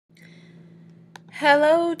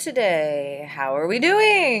Hello today. How are we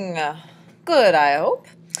doing? Good, I hope.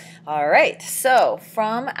 All right, so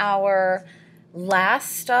from our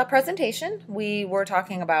last presentation, we were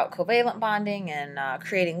talking about covalent bonding and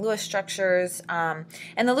creating Lewis structures. And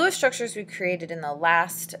the Lewis structures we created in the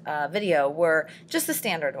last video were just the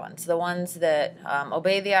standard ones, the ones that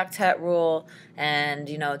obey the octet rule and,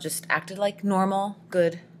 just acted like normal,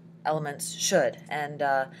 good elements should. And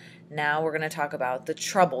now we're going to talk about the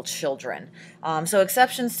trouble children. So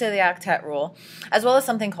exceptions to the octet rule, as well as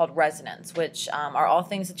something called resonance, which are all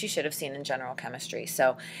things that you should have seen in general chemistry.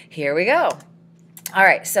 So here we go. All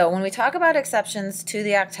right, so when we talk about exceptions to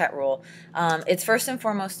the octet rule, it's first and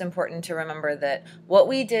foremost important to remember that what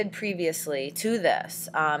we did previously to this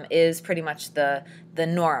is pretty much the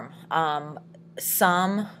norm.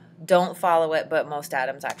 Some don't follow it, but most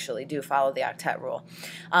atoms actually do follow the octet rule.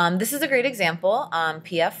 This is a great example,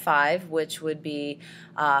 PF5, which would be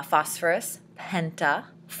phosphorus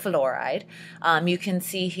pentafluoride. You can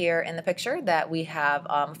see here in the picture that we have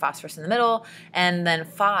phosphorus in the middle and then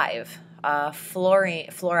 5 fluorine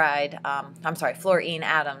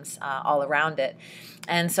atoms all around it.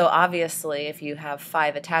 And so obviously if you have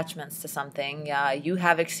 5 attachments to something, you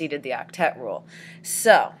have exceeded the octet rule.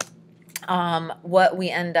 So what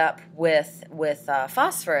we end up with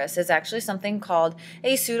phosphorus is actually something called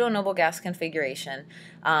a pseudo-noble gas configuration,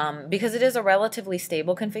 because it is a relatively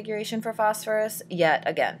stable configuration for phosphorus, yet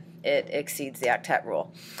again, it exceeds the octet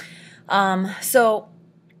rule. So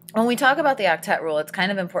when we talk about the octet rule, it's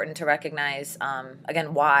kind of important to recognize,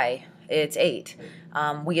 again, why it's 8.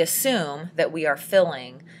 We assume that we are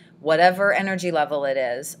filling whatever energy level it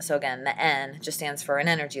is. So again, the N just stands for an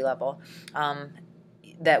energy level.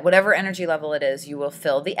 That whatever energy level it is, you will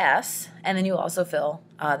fill the S, and then you also fill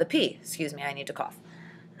the P. Excuse me, I need to cough.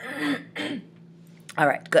 All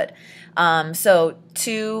right, good. So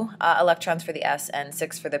 2 electrons for the S and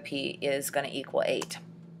 6 for the P is going to equal 8.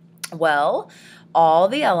 Well, all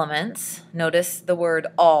the elements, notice the word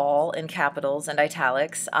all in capitals and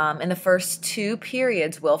italics, in the first 2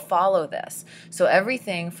 periods will follow this. So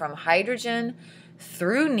everything from hydrogen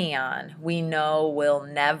through neon, we know will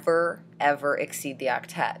never, ever exceed the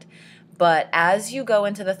octet. But as you go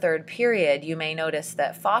into the 3rd period, you may notice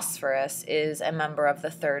that phosphorus is a member of the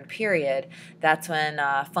 3rd period. That's when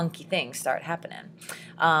funky things start happening.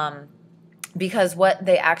 Because what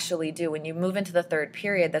they actually do, when you move into the 3rd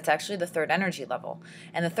period, that's actually the 3rd energy level.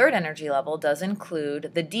 And the 3rd energy level does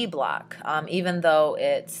include the D block, even though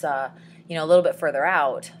it's a little bit further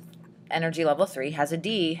out. Energy level 3 has a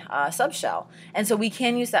D subshell. And so we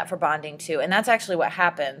can use that for bonding too. And that's actually what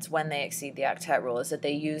happens when they exceed the octet rule, is that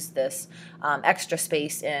they use this extra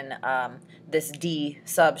space in this D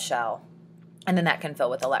subshell, and then that can fill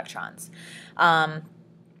with electrons.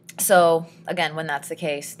 So again, when that's the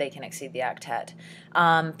case, they can exceed the octet.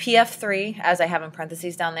 PF3, as I have in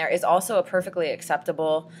parentheses down there, is also a perfectly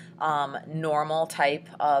acceptable normal type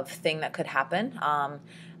of thing that could happen.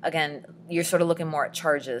 Again, you're sort of looking more at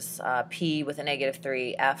charges, P with a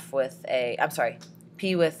 -3, F with a,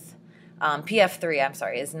 P with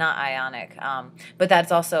PF3, is not ionic, but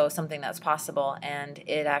that's also something that's possible, and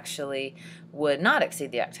it actually would not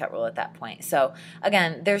exceed the octet rule at that point. So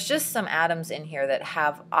again, there's just some atoms in here that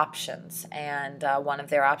have options, and one of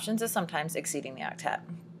their options is sometimes exceeding the octet.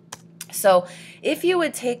 So if you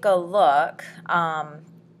would take a look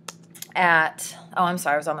at, oh, I'm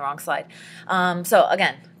sorry, I was on the wrong slide. So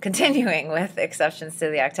again, continuing with exceptions to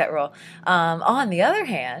the octet rule. On the other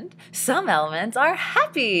hand, some elements are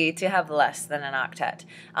happy to have less than an octet.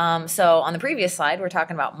 So on the previous slide, we're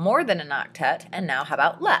talking about more than an octet, and now how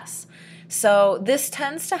about less? So this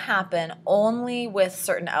tends to happen only with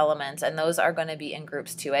certain elements, and those are going to be in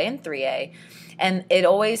groups 2A and 3A. And it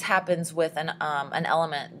always happens with an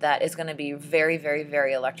element that is going to be very, very,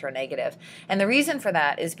 very electronegative. And the reason for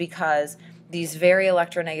that is because these very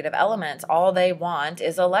electronegative elements, all they want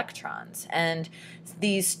is electrons. And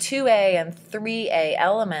these 2A and 3A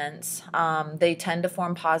elements, they tend to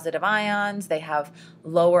form positive ions. They have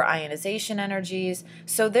lower ionization energies.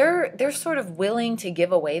 So they're sort of willing to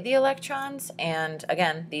give away the electrons. And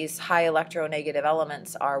again, these high electronegative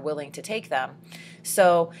elements are willing to take them.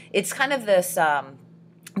 So it's kind of this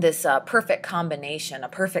perfect combination, a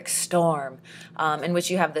perfect storm, in which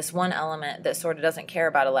you have this one element that sort of doesn't care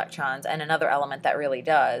about electrons and another element that really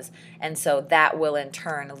does. And so that will in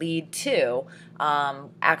turn lead to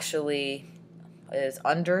actually is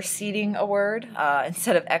underseeding a word.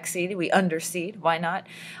 Instead of exceed, we underseed. Why not?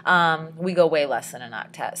 We go way less than an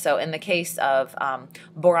octet. So in the case of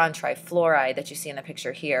boron trifluoride that you see in the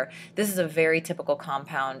picture here, this is a very typical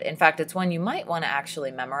compound. In fact, it's one you might want to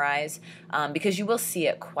actually memorize because you will see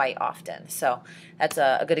it quite often. So that's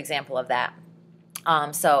a good example of that.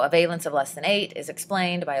 So a valence of less than 8 is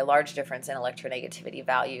explained by a large difference in electronegativity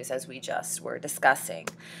values, as we just were discussing.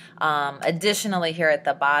 Additionally, here at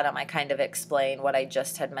the bottom, I kind of explain what I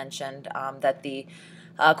just had mentioned, that the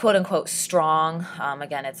quote-unquote strong,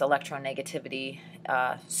 again, it's electronegativity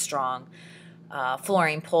strong,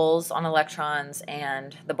 fluorine pulls on electrons,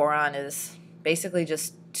 and the boron is basically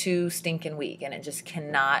just too stinking weak, and it just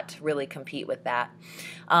cannot really compete with that.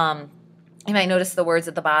 You might notice the words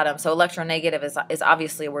at the bottom. So electronegative is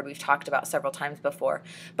obviously a word we've talked about several times before,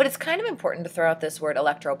 but it's kind of important to throw out this word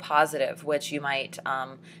electropositive, which you might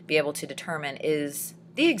be able to determine is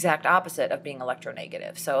the exact opposite of being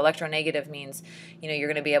electronegative. So electronegative means, you're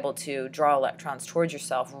going to be able to draw electrons towards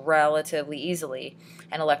yourself relatively easily,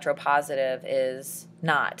 and electropositive is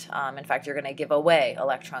not. In fact, you're going to give away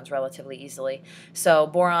electrons relatively easily. So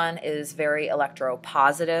boron is very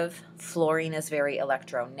electropositive, fluorine is very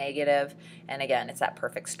electronegative, and again, it's that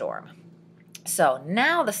perfect storm. So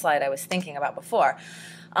now the slide I was thinking about before.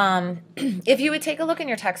 If you would take a look in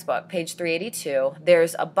your textbook, page 382,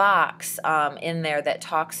 there's a box in there that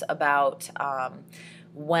talks about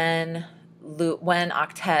when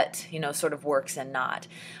octet, sort of works and not.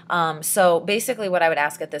 So basically what I would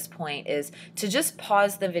ask at this point is to just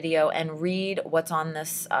pause the video and read what's on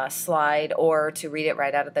this slide, or to read it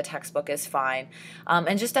right out of the textbook is fine,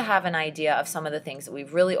 and just to have an idea of some of the things that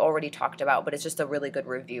we've really already talked about, but it's just a really good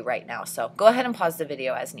review right now. So go ahead and pause the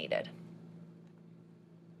video as needed.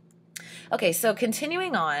 Okay, so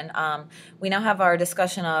continuing on, we now have our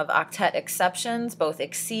discussion of octet exceptions, both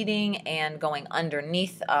exceeding and going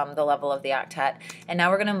underneath the level of the octet. And now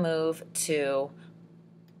we're going to move to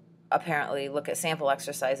apparently look at sample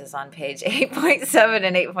exercises on page 8.7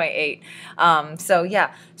 and 8.8. So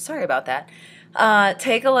yeah, sorry about that.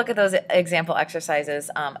 Take a look at those example exercises.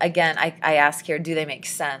 Again, I ask here, do they make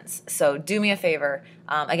sense? So do me a favor,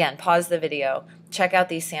 again, pause the video, check out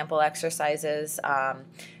these sample exercises,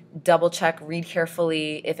 double check, read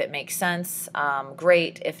carefully. If it makes sense,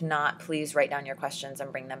 great. If not, please write down your questions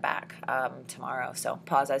and bring them back tomorrow. So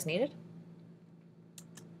pause as needed.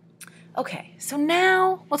 Okay, so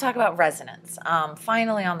now we'll talk about resonance.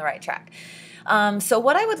 Finally on the right track. So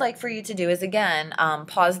what I would like for you to do is, again,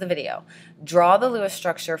 pause the video. Draw the Lewis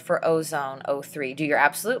structure for ozone O3. Do your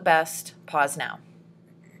absolute best. Pause now.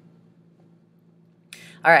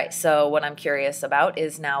 All right, so what I'm curious about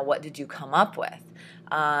is now, what did you come up with?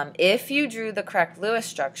 If you drew the correct Lewis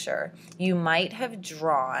structure, you might have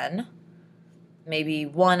drawn maybe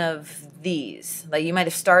one of these. Like you might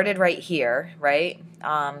have started right here, right?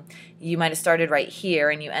 You might have started right here,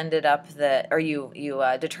 and you ended up you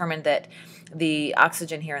determined that the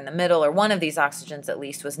oxygen here in the middle, or one of these oxygens at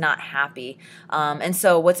least, was not happy. And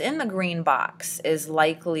so what's in the green box is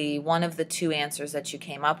likely one of the two answers that you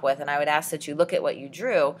came up with, and I would ask that you look at what you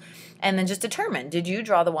drew and then just determine, did you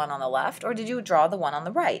draw the one on the left or did you draw the one on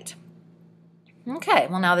the right? Okay,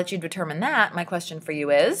 well, now that you've determined that, my question for you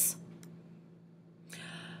is,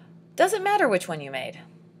 does it matter which one you made?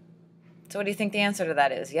 So what do you think the answer to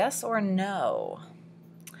that is? Yes or no?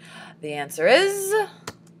 The answer is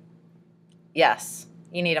yes.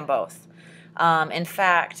 You need them both. In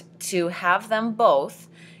fact, to have them both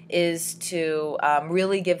is to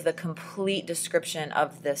really give the complete description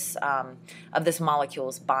of this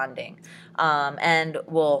molecule's bonding. And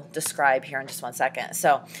we'll describe here in just one second.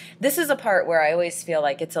 So this is a part where I always feel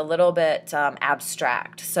like it's a little bit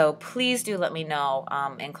abstract. So please do let me know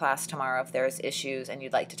in class tomorrow if there's issues and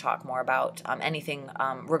you'd like to talk more about anything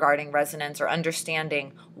regarding resonance or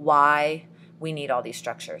understanding why we need all these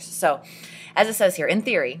structures. So as it says here, in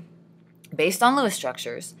theory, based on Lewis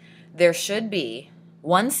structures, there should be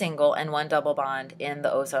one single and one double bond in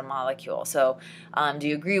the ozone molecule. So do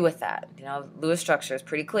you agree with that? Lewis structure is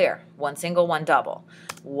pretty clear. One single, one double.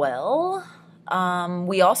 Well,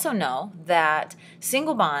 we also know that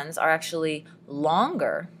single bonds are actually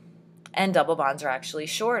longer and double bonds are actually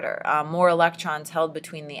shorter. More electrons held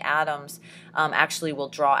between the atoms actually will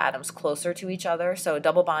draw atoms closer to each other. So a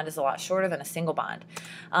double bond is a lot shorter than a single bond.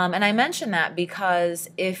 And I mention that because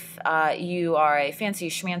if you are a fancy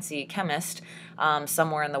schmancy chemist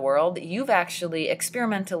somewhere in the world, you've actually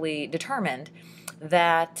experimentally determined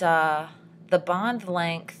that the bond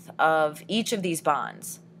length of each of these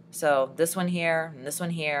bonds, so this one here and this one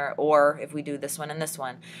here, or if we do this one and this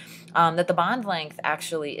one, that the bond length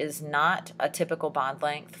actually is not a typical bond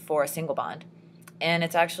length for a single bond. and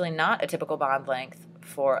it's actually not a typical bond length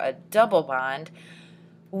for a double bond,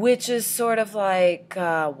 which is sort of like,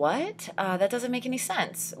 what? That doesn't make any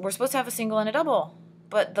sense. We're supposed to have a single and a double,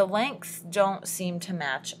 but the lengths don't seem to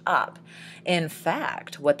match up. In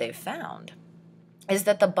fact, what they've found is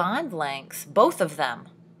that the bond lengths, both of them,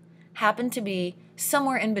 happen to be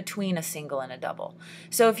somewhere in between a single and a double.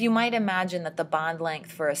 So if you might imagine that the bond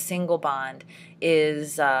length for a single bond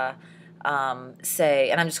is, say,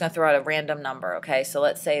 and I'm just going to throw out a random number, okay? So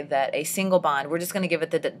let's say that a single bond, we're just going to give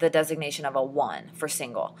it the designation of a 1 for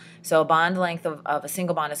single. So a bond length of a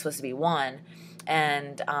single bond is supposed to be 1,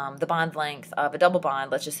 and the bond length of a double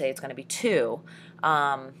bond, let's just say it's going to be 2,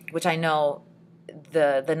 which I know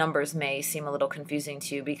the numbers may seem a little confusing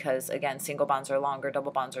to you because, again, single bonds are longer,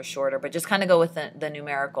 double bonds are shorter, but just kind of go with the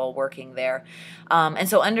numerical working there. And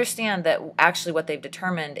so understand that actually what they've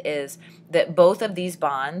determined is that both of these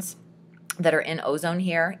bonds that are in ozone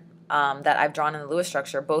here, that I've drawn in the Lewis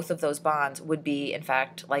structure, both of those bonds would be, in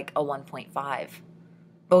fact, like a 1.5.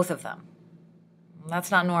 Both of them.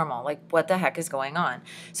 That's not normal. Like, what the heck is going on?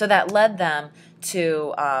 So that led them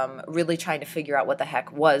to really trying to figure out what the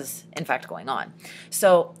heck was, in fact, going on.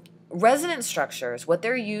 So resonance structures, what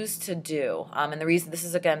they're used to do, and the reason, this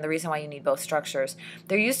is, again, the reason why you need both structures,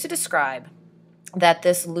 they're used to describe that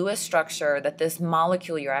this Lewis structure, that this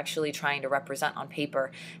molecule you're actually trying to represent on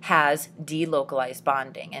paper has delocalized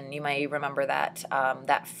bonding. And you may remember that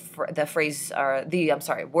the phrase, or the,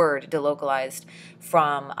 word delocalized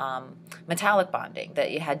from metallic bonding,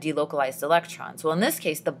 that you had delocalized electrons. Well, in this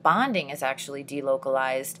case, the bonding is actually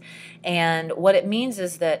delocalized. And what it means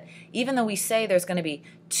is that even though we say there's going to be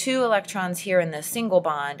 2 electrons here in this single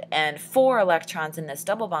bond and 4 electrons in this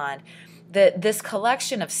double bond, that this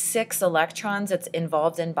collection of 6 electrons that's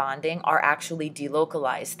involved in bonding are actually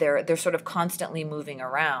delocalized. They're sort of constantly moving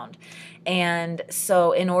around. And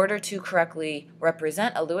so in order to correctly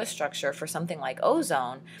represent a Lewis structure for something like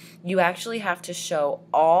ozone, you actually have to show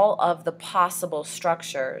all of the possible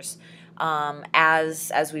structures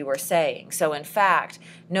as we were saying. So in fact,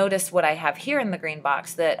 notice what I have here in the green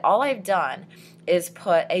box, that all I've done is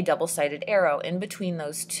put a double-sided arrow in between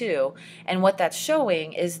those two, and what that's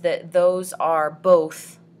showing is that those are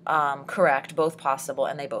both correct, both possible,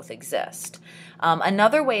 and they both exist.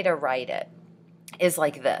 Another way to write it is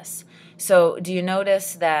like this. So do you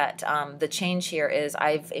notice that the change here is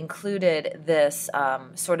I've included this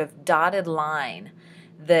sort of dotted line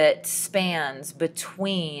that spans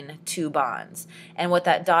between 2 bonds, and what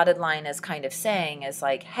that dotted line is kind of saying is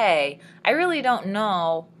like, hey, I really don't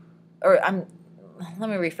know, or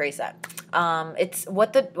let me rephrase that. It's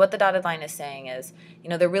what the dotted line is saying is,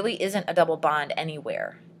 there really isn't a double bond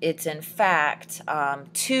anywhere. It's in fact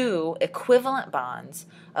 2 equivalent bonds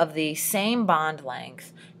of the same bond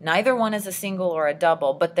length. Neither one is a single or a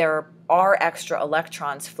double, but there are extra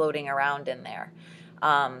electrons floating around in there.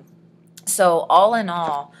 So all in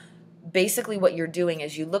all, basically what you're doing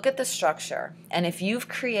is you look at the structure, and if you've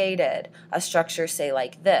created a structure, say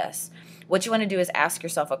like this, what you want to do is ask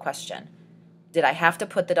yourself a question. Did I have to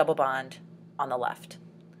put the double bond on the left?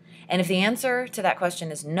 And if the answer to that question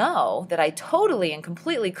is no, that I totally and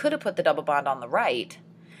completely could have put the double bond on the right,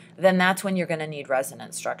 then that's when you're going to need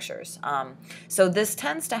resonance structures. So this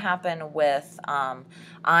tends to happen with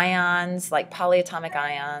ions, like polyatomic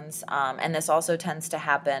ions, and this also tends to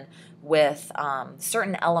happen with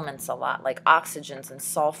certain elements a lot, like oxygens and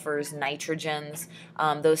sulfurs, nitrogens.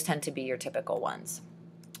 Those tend to be your typical ones.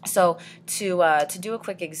 So to do a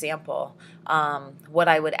quick example, what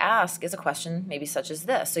I would ask is a question maybe such as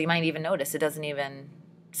this. So you might even notice it doesn't even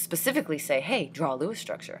specifically say, hey, draw a Lewis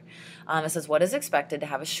structure. It says, what is expected to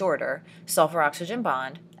have a shorter sulfur-oxygen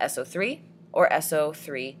bond, SO3 or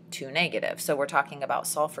SO3 2 negative? So we're talking about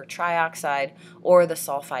sulfur trioxide or the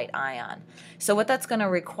sulfite ion. So what that's going to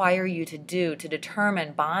require you to do to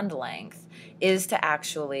determine bond length is to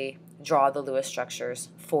actually draw the Lewis structures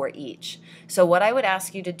for each. So what I would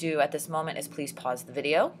ask you to do at this moment is please pause the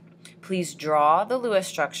video. Please draw the Lewis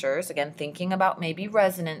structures, again thinking about maybe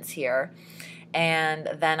resonance here, and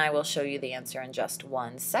then I will show you the answer in just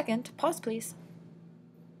 1 second. Pause, please.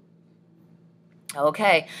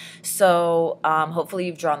 Okay, so hopefully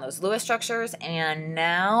you've drawn those Lewis structures, and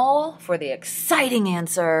now for the exciting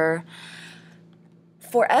answer.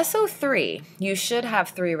 For SO3, you should have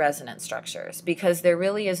 3 resonance structures because there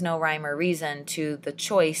really is no rhyme or reason to the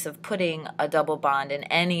choice of putting a double bond in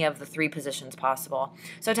any of the 3 positions possible.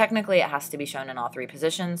 So technically it has to be shown in all 3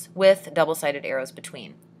 positions with double-sided arrows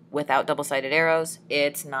between. Without double-sided arrows,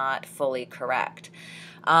 it's not fully correct.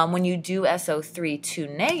 When you do SO3 2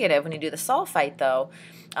 negative, when you do the sulfite though,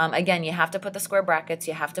 again, you have to put the square brackets,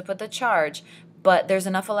 you have to put the charge, but there's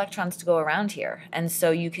enough electrons to go around here. And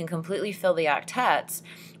so you can completely fill the octets,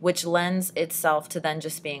 which lends itself to then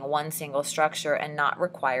just being one single structure and not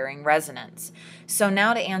requiring resonance. So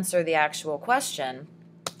now to answer the actual question,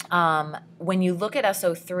 when you look at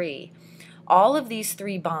SO3, all of these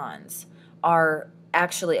 3 bonds are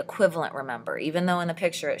actually equivalent, remember. Even though in the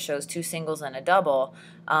picture it shows 2 singles and a double,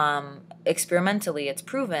 experimentally it's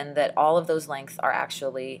proven that all of those lengths are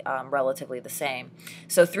actually relatively the same.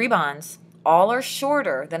 So 3 bonds, all are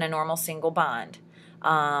shorter than a normal single bond,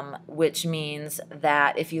 which means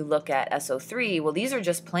that if you look at SO3, well, these are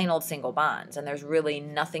just plain old single bonds, and there's really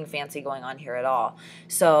nothing fancy going on here at all.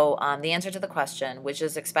 So the answer to the question, which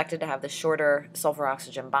is expected to have the shorter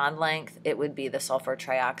sulfur-oxygen bond length, it would be the sulfur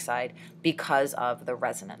trioxide because of the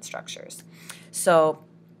resonance structures. So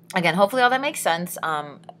again, hopefully all that makes sense.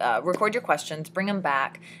 Record your questions, bring them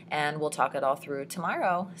back, and we'll talk it all through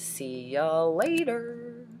tomorrow. See you later.